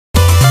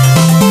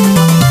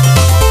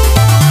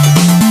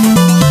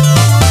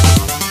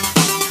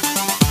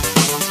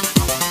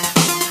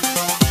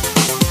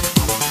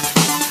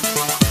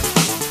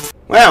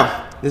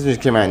this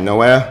just came out of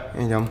nowhere.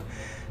 And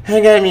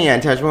hey guys, me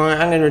and Touch One.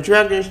 I'm gonna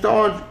retract the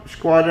Wars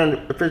Squadrons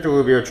official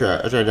review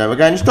trailer. We're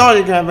gonna start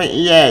the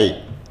campaign.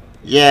 Yay!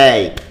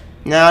 Yay!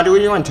 Now, do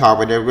we want to talk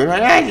with it?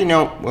 As you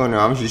know, well, no,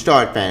 I'm a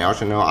started fan.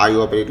 Also know I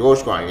love the Wars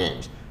Squadrons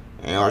games,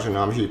 and also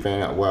know I'm a huge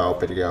fan of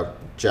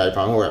Jerry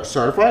from Horror.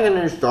 So if I get a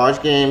new Stars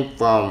game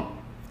from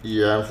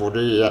year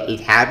 40,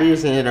 it's happy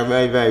and it's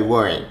very, very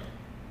worrying.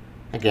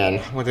 Again,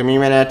 what do I mean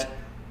by that?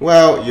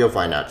 Well, you'll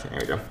find out. There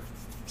we go.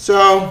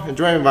 So,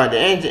 joined by the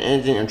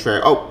engine and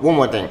trailer. Oh, one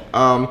more thing.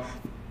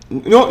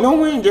 No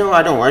way in general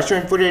I don't watch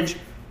stream footage,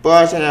 but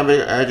I said I'm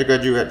gonna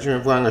do that stream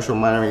footage. I'm gonna show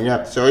mine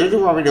up. So this is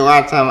probably the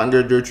last time I'm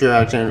gonna do a trailer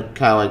action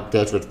kind of like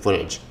this with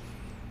footage.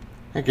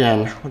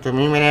 Again, what do I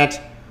mean by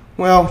that?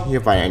 Well,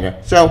 you'll find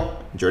out. So,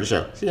 enjoy the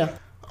show. See ya.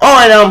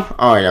 Alright,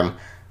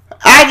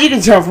 as you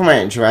can tell from my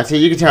intro,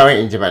 you can tell my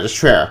intro about this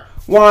trailer.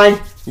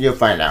 Why? You'll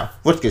find out.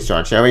 Let's get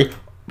started, shall we?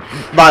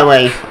 By the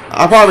way,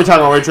 I'll probably talk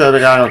about which trailer,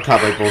 but I don't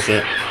copyright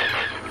bullshit.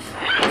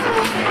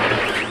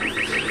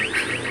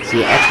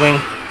 See ya, X-Wing.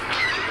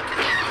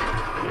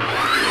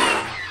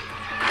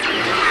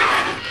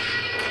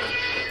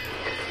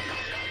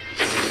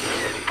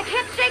 I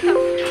can't shake them.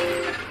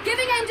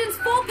 Giving engines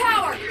full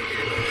power.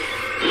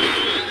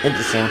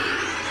 Interesting.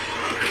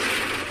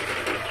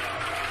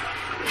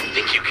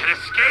 Think you can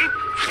escape?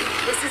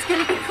 This is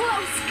gonna be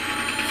close.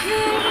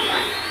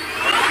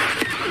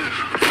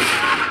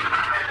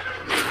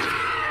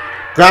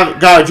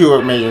 Gravity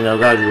look amazing though.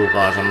 Gravity look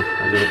awesome.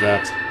 I agree with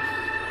that.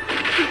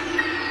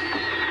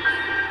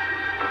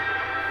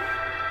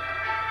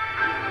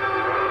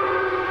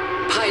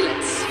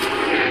 Pilots,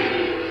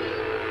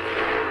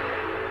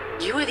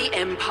 you are the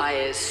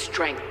Empire's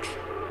strength.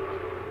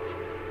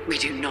 We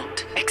do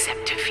not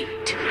accept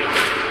defeat.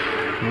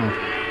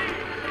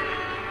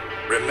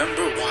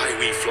 Remember why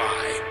we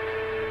fly.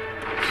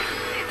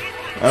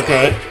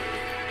 Okay.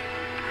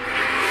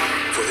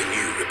 For the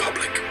New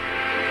Republic.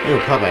 New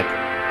Republic.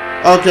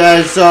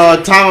 Okay, so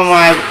time of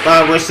my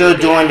we're still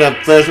doing the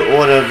First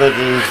Order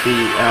versus the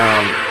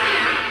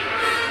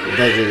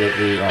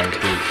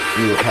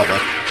New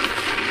Republic.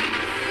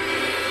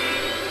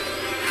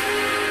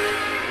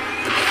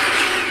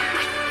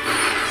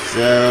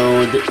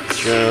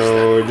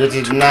 So this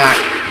is not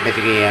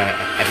basically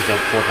episode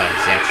 4,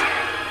 5,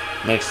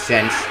 6. Makes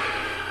sense.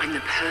 I'm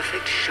the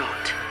perfect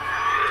shot.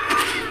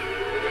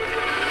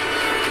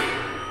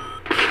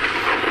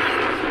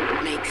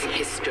 Makes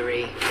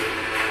history.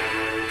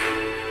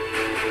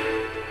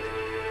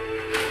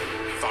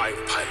 5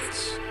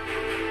 pilots.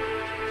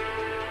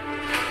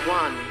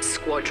 1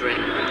 squadron.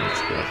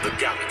 The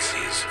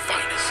galaxy's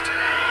finest.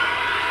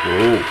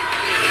 Ooh.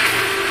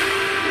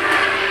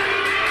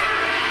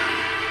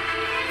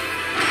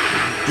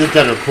 This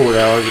does look cool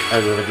though, I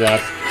really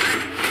guess.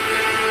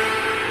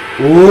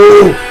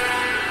 Ooh!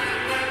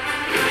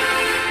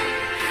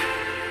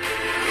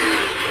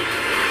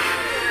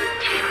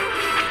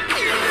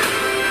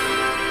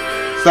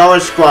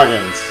 Wars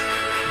Squadrons.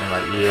 I'm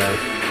like, yeah.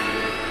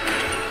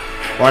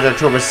 On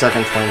October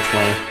 2nd,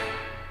 2020.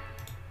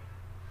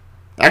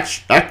 That's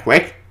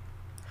quick?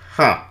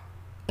 Huh.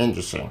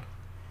 Interesting.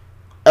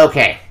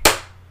 Okay.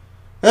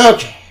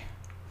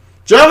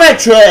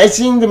 Geometry, it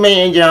seemed to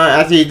me,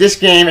 actually, this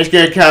game is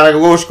going to kind of like a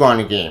Wars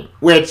Squadron game.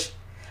 Which,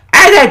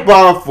 as I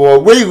brought before,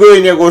 we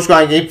really need a Wars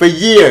Squadron game for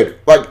years.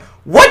 Like,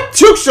 what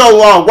took so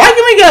long? Why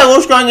didn't we get a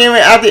Wars Squadron game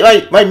after,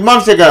 like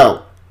months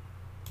ago?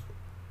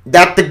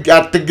 That's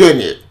the good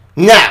news.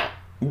 Now,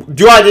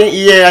 do I think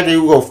EA have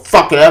to go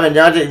fuck it up and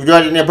do I think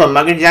put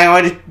marketing on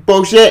all this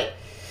bullshit?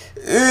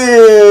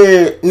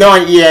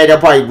 Knowing EA, they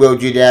probably will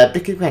do that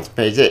because let's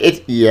face it,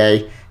 it's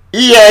EA.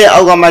 EA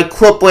are my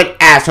corporate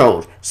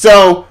assholes.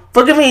 So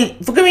forgive me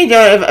if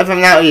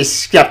I'm not really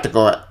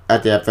skeptical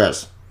at the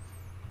first.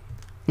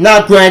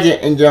 Now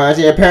granted,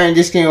 apparently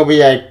this game will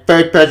be a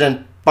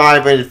first-person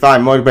 5v5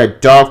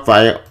 multiplayer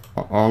dogfight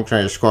on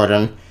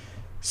Squadron.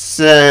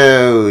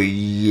 So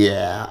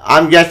yeah,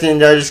 I'm guessing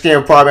this game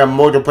will probably be a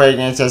multiplayer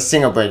game instead of a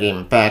single player game.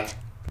 In fact,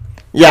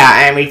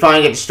 yeah, and we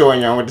finally get the story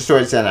now. What the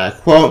story said, I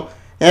quote: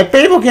 "In a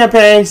faithful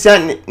campaign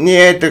set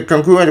near the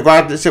conclusion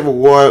of the Civil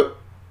War,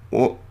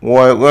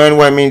 learn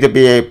what it means to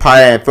be a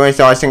pilot and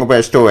first our single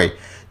player story.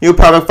 New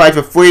Republic fight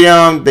for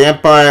freedom. The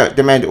Empire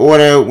demands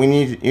order. We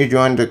need you to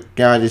join the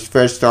galaxy's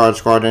first Star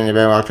Squadron in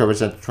October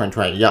 7th,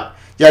 2020. Yep.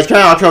 Yeah, it's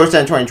coming out October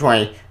 7th,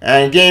 2020.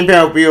 And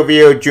gameplay will be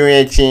revealed June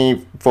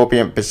 18th, 4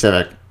 p.m.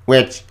 Pacific.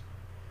 Which,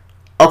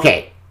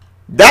 okay,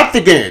 that's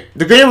the good news.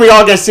 The good news we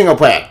all get single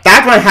player.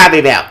 That's what I'm happy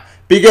about.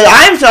 Because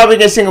I'm sorry we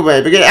get single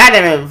player. Because as I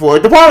mentioned before,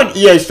 the problem with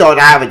EA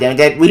started out with them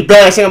that we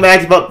barely single player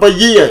for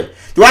years.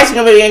 The last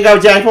single player game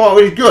got Giant Fallen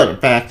Order is good, in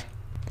fact.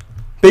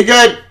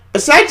 Because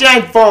aside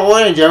Giant Fallen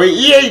Order, Jerry,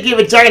 EA gave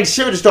a giant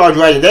shit with the Star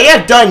Wars. They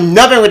have done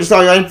nothing with the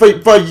Star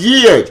Wars for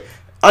years.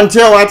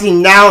 Until actually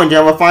now, and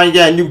we're finally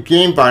getting a new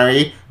game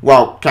finally.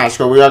 Well, kind of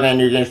cool. We are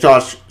getting a new game,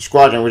 Star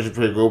Squadron, which is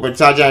pretty cool. But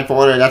aside Giant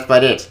Fallen Order, that's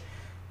about it.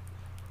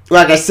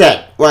 Like I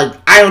said, like,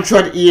 I don't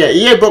trust EA.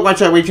 EA broke my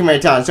trust way too many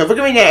times. So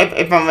forgive me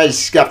if I'm very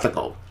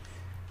skeptical.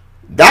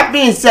 That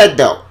being said,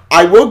 though,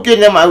 I will give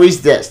them at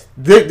least this.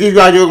 These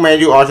guys are going to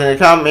do awesome. They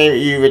come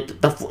maybe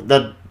with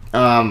the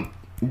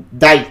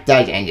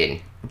dice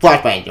engine,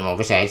 flashback engine,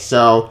 over say.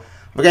 So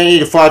we're gonna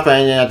need a flashback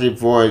engine actually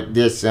for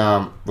this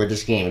with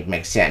this game. It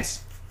makes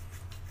sense.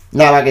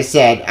 Now, like I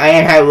said, I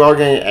am having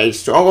a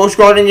Wars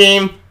Squadrons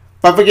game,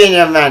 but forgetting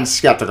I'm not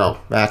skeptical.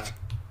 Right?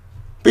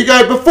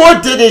 Because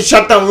before Disney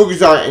shut down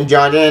LucasArts and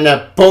John and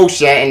that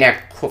bullshit and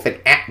that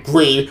corporate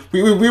greed,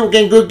 we were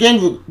getting good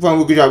games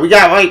from LucasArts. We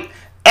got like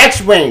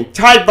X-Wing,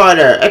 TIE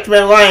Fighter,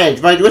 X-Men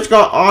Alliance, right? What's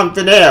going on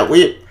for there?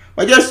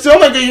 There's so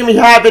much that we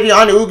have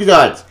on the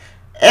LucasArts.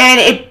 And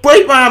it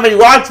breaks my heart when you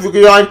watch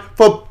LucasArts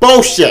for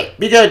bullshit.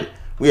 Because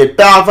we had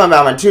Battlefront,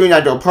 Battlefront 2,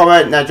 Natural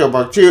Power, Natural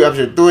Book 2,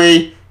 Episode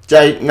 3,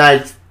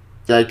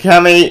 Jedi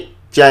Kami,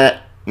 Jedi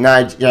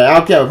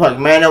Outcast, Republic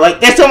Commando. Like,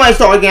 there's so much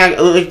stuff again at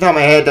the top of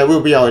my head that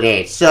will be all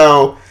day.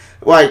 So,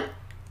 like,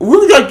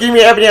 LucasArts give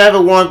me everything I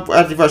ever want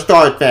actually for a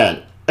Star Wars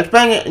fan.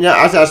 Expanding,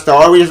 as a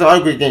Star Wars, it's a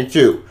great game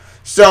too.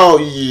 So,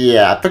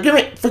 yeah, forgive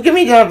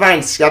me that I'm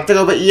being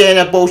skeptical, but yeah,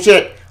 that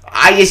bullshit,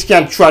 I just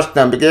can't trust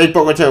them because they've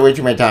broken to way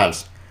too many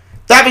times.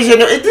 That being said,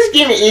 if this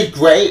game is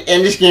great,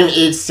 and this game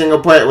is single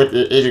player, with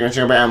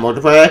single player and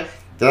multiplayer,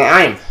 then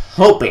I am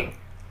hoping,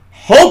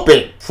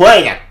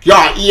 praying that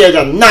God, EA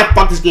does not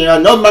fuck this game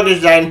up, no mugger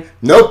design,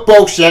 no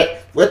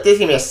bullshit, let this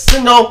game be a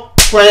single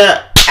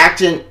player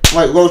action,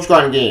 like, Wars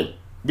Squadrons game.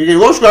 Because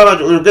Wars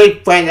Squadrons was a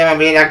great friend, and I'm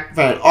being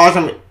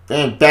awesome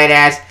and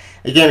badass,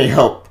 it gave me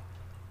hope.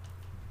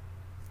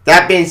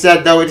 That being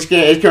said, though, this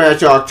game is coming out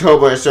to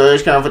October, so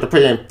it's coming for the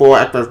PlayStation 4,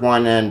 Xbox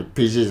One, and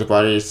PCs and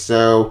buddies.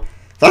 So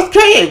that's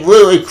kind of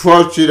really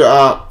close to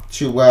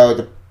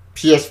the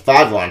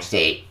PS5 launch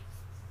date,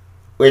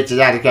 which is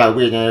actually kind of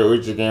weird.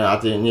 Which is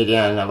out there near the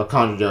end of a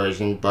console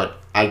generation, but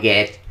I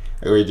get it.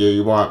 I really do.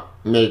 You want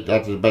to make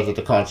that the best of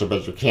the console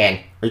as you can,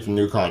 with the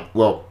new console.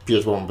 Well,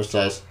 PS1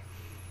 says.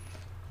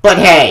 But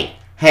hey,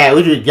 at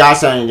least we got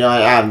something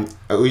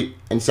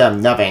instead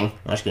of nothing.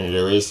 I'm just gonna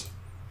do is.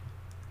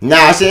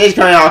 Now, since it's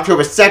coming out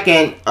October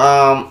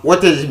 2nd,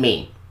 what does it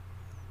mean?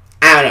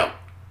 I don't know.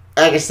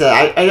 Like I said,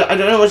 I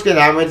don't know what's going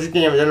to happen with this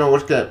game. I don't know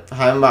what's going to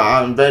happen, but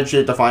I'm very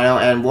sure to find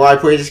out. And will I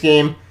play this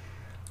game?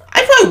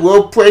 I probably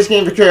will play this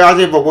game for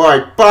curiosity, but will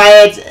I buy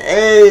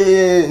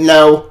it?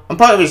 No. I'm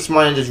probably just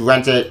smart and just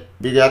rent it,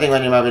 because I think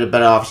renting might be the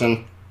better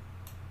option.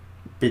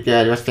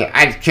 Because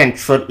I can't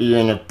trust you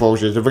in the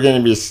bullshit, so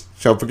forgive me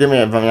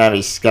if I'm not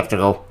be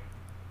skeptical.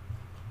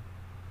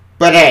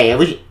 But hey,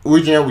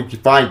 we can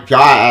find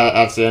God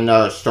actually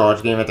another Star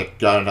Wars game at the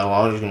God of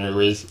I'm just gonna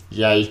release.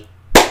 Yay.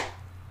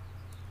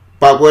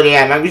 But what do you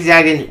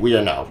have? We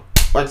don't know.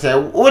 Like I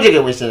said, we're just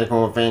gonna waste the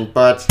cool thing,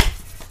 but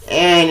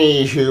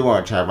anywho,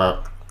 what to talk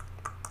about?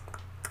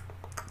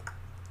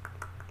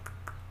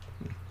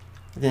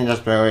 I think that's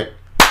about it.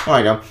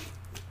 Alright, though.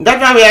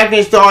 That's why we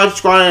actually started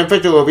Squadron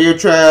official review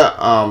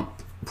trailer.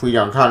 Please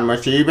don't comment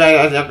much to you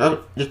back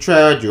the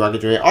trailer. Do you like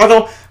it to it?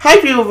 Also, how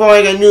do you feel for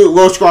like a new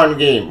Wars Squadron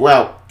game?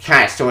 Well,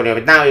 kind of sort of,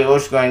 but not really a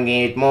Wars Squadron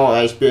game. It's more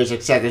a spirit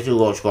successor to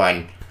Wars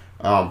Squadron.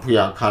 Please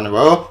don't comment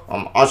below.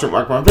 Also,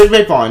 recommend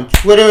Facebook on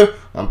Twitter.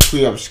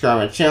 Please subscribe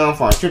to my channel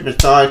for Twitter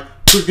stars.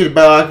 Please get the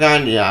bell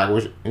icon. Yeah, it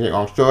was a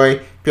long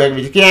story. Feel like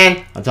if you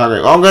can, I'll talk a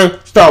bit longer.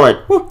 Star Wars.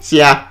 Woo, see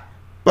ya.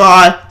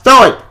 Bye.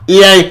 Star Wars.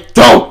 EA,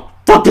 don't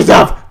fuck this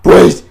up,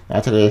 please.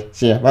 I'll talk to you.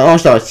 See ya. My own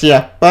Star Wars. See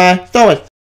ya. Bye. Star Wars.